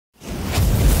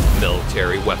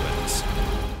military weapons.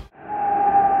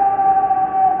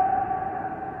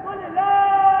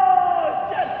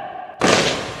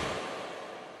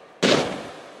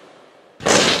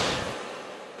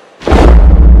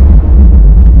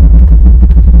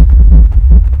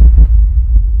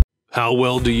 How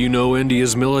well do you know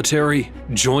India's military?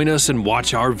 Join us and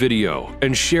watch our video,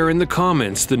 and share in the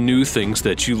comments the new things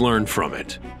that you learned from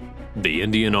it. The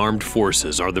Indian Armed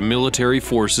Forces are the military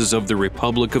forces of the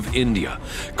Republic of India,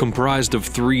 comprised of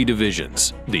 3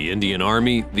 divisions: the Indian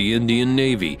Army, the Indian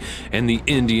Navy, and the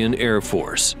Indian Air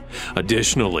Force.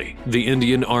 Additionally, the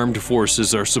Indian Armed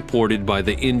Forces are supported by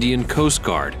the Indian Coast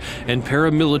Guard and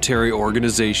paramilitary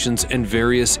organizations and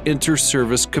various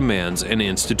inter-service commands and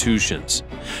institutions.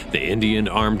 The Indian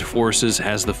Armed Forces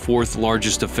has the 4th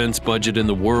largest defense budget in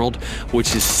the world,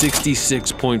 which is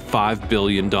 $66.5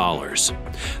 billion.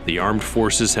 The armed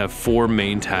forces have 4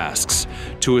 main tasks: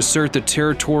 to assert the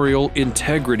territorial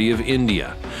integrity of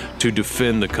India, to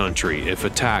defend the country if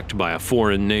attacked by a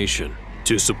foreign nation,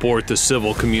 to support the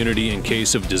civil community in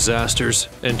case of disasters,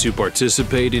 and to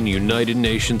participate in United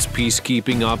Nations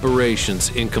peacekeeping operations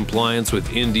in compliance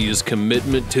with India's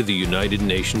commitment to the United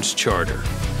Nations Charter.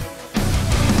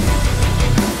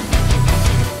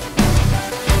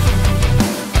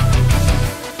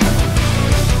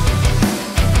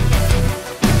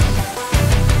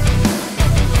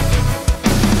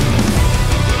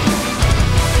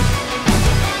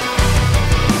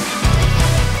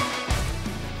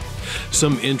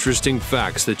 Some interesting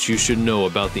facts that you should know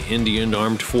about the Indian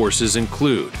Armed Forces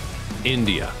include: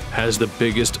 India has the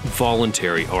biggest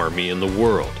voluntary army in the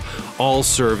world. All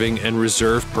serving and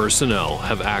reserve personnel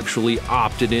have actually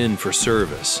opted in for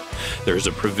service. There's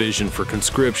a provision for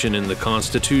conscription in the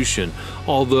Constitution,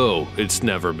 although it's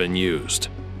never been used.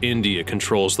 India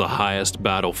controls the highest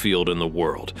battlefield in the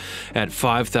world, at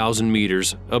 5,000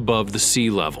 meters above the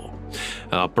sea level.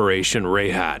 Operation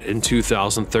Rehat in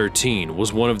 2013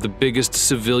 was one of the biggest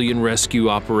civilian rescue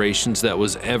operations that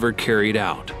was ever carried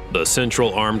out. The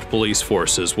Central Armed Police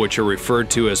Forces, which are referred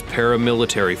to as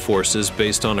paramilitary forces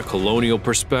based on a colonial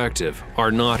perspective,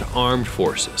 are not armed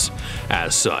forces.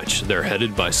 As such, they're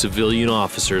headed by civilian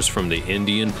officers from the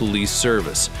Indian Police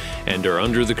Service and are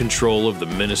under the control of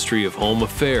the Ministry of Home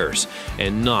Affairs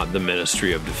and not the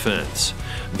Ministry of Defense.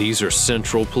 These are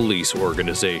central police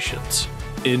organizations.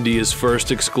 India's first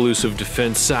exclusive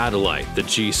defense satellite, the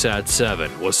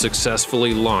GSAT-7, was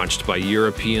successfully launched by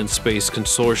European Space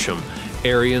Consortium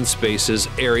Arianespace's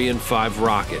Ariane 5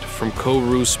 rocket from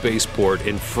Kourou spaceport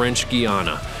in French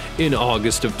Guiana in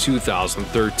August of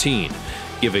 2013,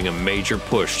 giving a major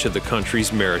push to the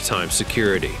country's maritime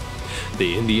security.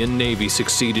 The Indian Navy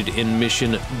succeeded in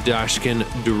mission Dashkin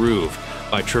Dhruv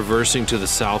by traversing to the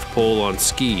South Pole on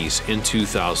skis in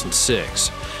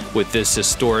 2006. With this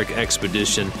historic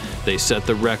expedition, they set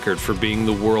the record for being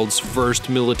the world's first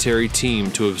military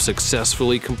team to have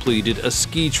successfully completed a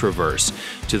ski traverse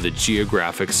to the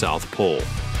geographic South Pole.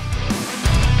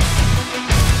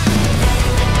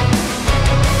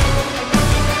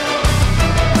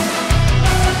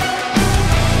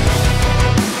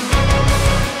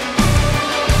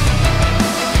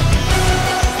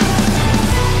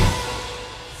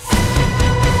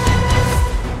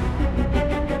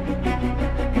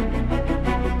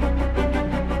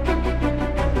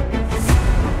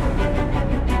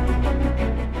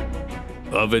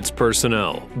 Of its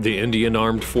personnel, the Indian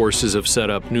Armed Forces have set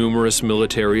up numerous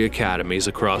military academies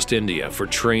across India for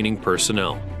training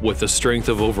personnel. With a strength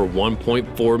of over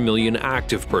 1.4 million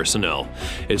active personnel,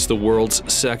 it's the world's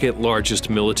 2nd largest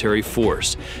military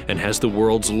force and has the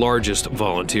world's largest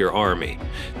volunteer army.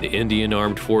 The Indian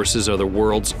Armed Forces are the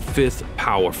world's 5th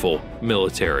powerful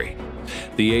military.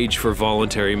 The age for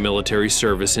voluntary military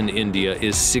service in India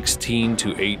is 16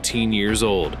 to 18 years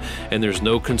old, and there's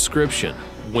no conscription.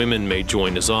 Women may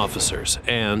join as officers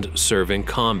and serve in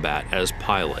combat as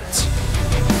pilots.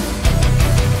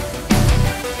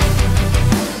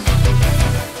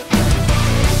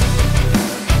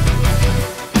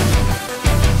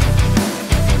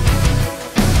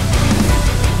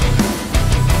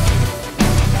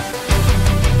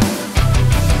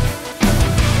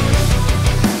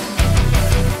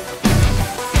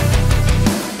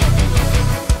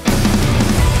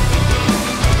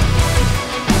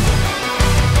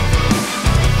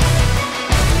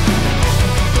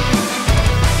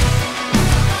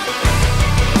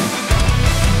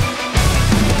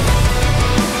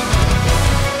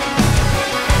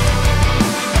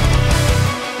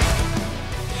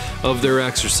 Of their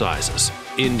exercises,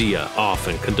 India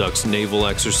often conducts naval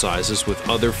exercises with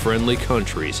other friendly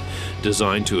countries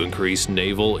designed to increase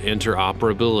naval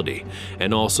interoperability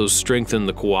and also strengthen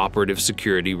the cooperative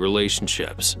security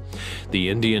relationships. The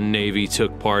Indian Navy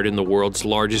took part in the world's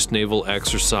largest naval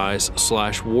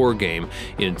exercise/war game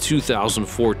in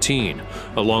 2014,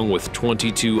 along with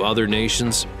 22 other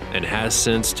nations, and has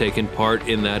since taken part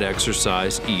in that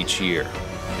exercise each year.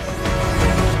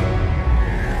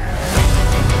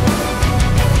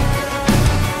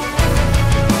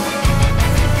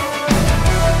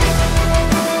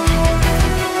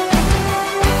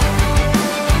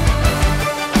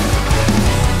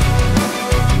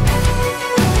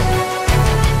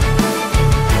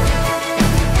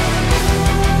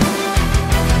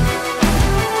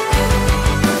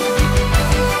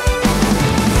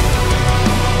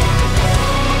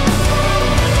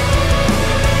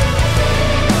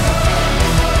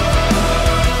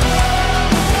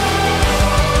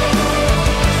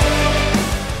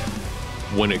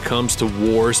 When it comes to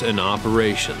wars and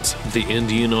operations, the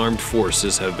Indian Armed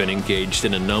Forces have been engaged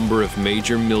in a number of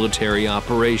major military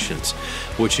operations,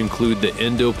 which include the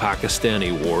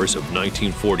Indo-Pakistani Wars of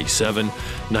 1947,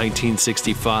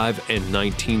 1965, and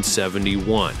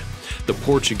 1971, the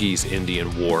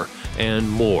Portuguese-Indian War, and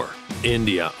more.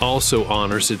 India also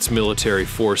honors its military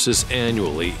forces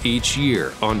annually each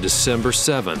year on December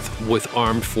 7th with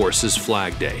Armed Forces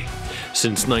Flag Day.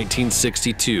 Since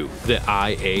 1962, the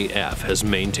IAF has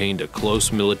maintained a close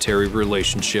military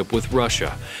relationship with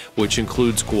Russia, which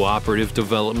includes cooperative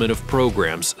development of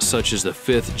programs such as the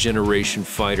 5th-generation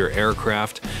fighter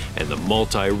aircraft and the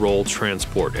multi-role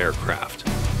transport aircraft.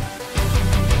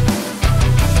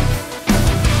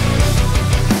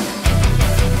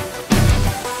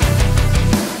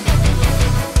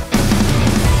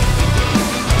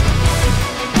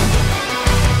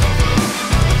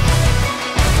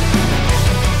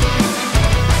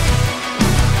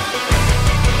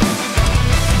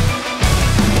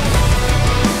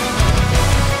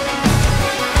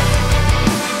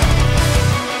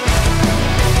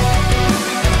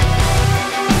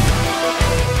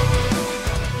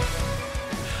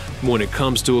 When it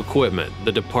comes to equipment,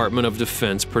 the Department of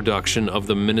Defense production of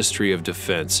the Ministry of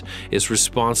Defense is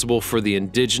responsible for the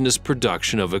indigenous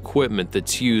production of equipment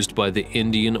that's used by the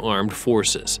Indian Armed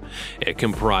Forces. It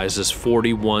comprises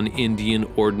 41 Indian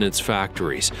Ordnance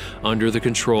Factories under the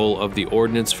control of the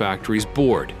Ordnance Factories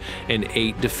Board and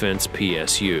 8 defense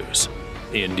PSUs.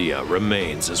 India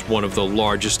remains as one of the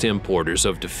largest importers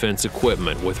of defense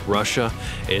equipment, with Russia,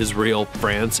 Israel,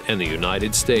 France, and the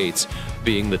United States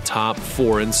being the top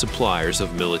foreign suppliers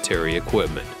of military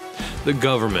equipment. The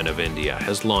government of India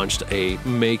has launched a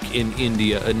Make in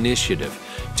India initiative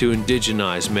to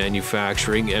indigenize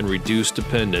manufacturing and reduce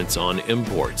dependence on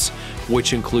imports,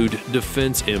 which include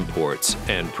defense imports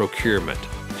and procurement.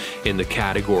 In the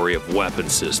category of weapon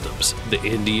systems, the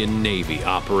Indian Navy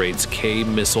operates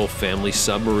K-missile family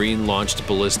submarine-launched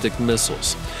ballistic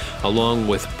missiles, along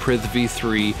with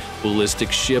Prithvi-3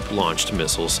 ballistic ship-launched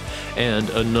missiles, and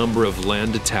a number of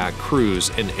land attack cruise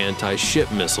and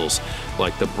anti-ship missiles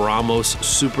like the BrahMos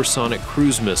supersonic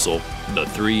cruise missile, the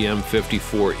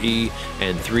 3M54E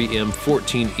and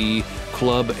 3M14E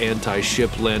Club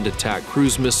anti-ship land attack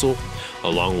cruise missile,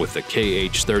 along with the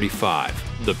KH-35,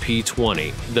 the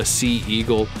P-20, the Sea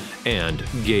Eagle, and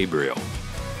Gabriel.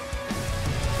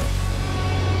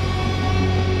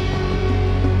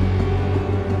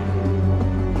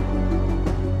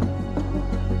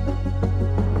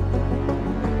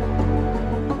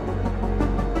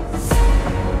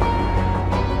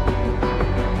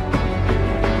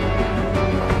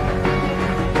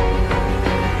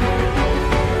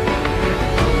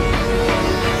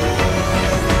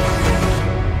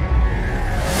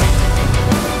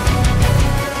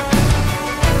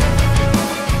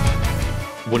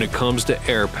 When it comes to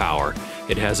air power,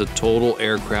 it has a total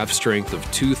aircraft strength of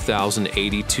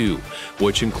 2,082,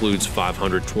 which includes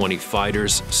 520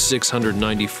 fighters,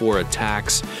 694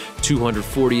 attacks,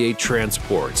 248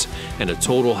 transports, and a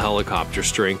total helicopter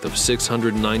strength of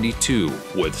 692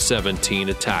 with 17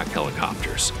 attack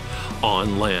helicopters.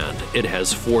 On land, it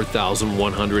has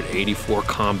 4,184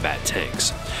 combat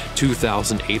tanks,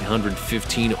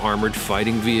 2,815 armored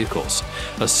fighting vehicles,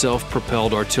 a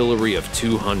self-propelled artillery of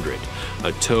 200,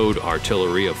 a towed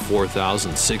artillery of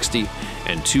 4,060,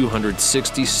 and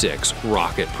 266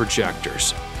 rocket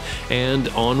projectors. And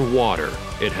on water,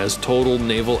 it has total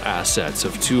naval assets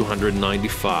of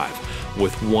 295,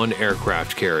 with 1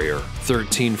 aircraft carrier,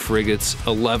 13 frigates,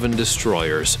 11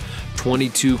 destroyers,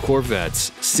 22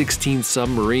 corvettes, 16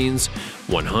 submarines,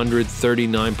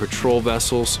 139 patrol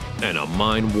vessels, and a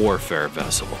mine warfare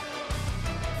vessel.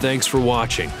 Thanks for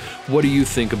watching. What do you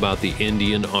think about the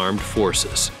Indian Armed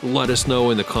Forces? Let us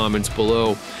know in the comments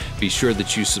below. Be sure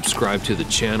that you subscribe to the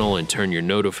channel and turn your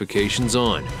notifications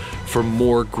on for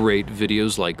more great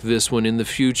videos like this one in the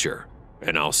future.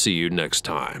 And I'll see you next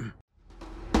time.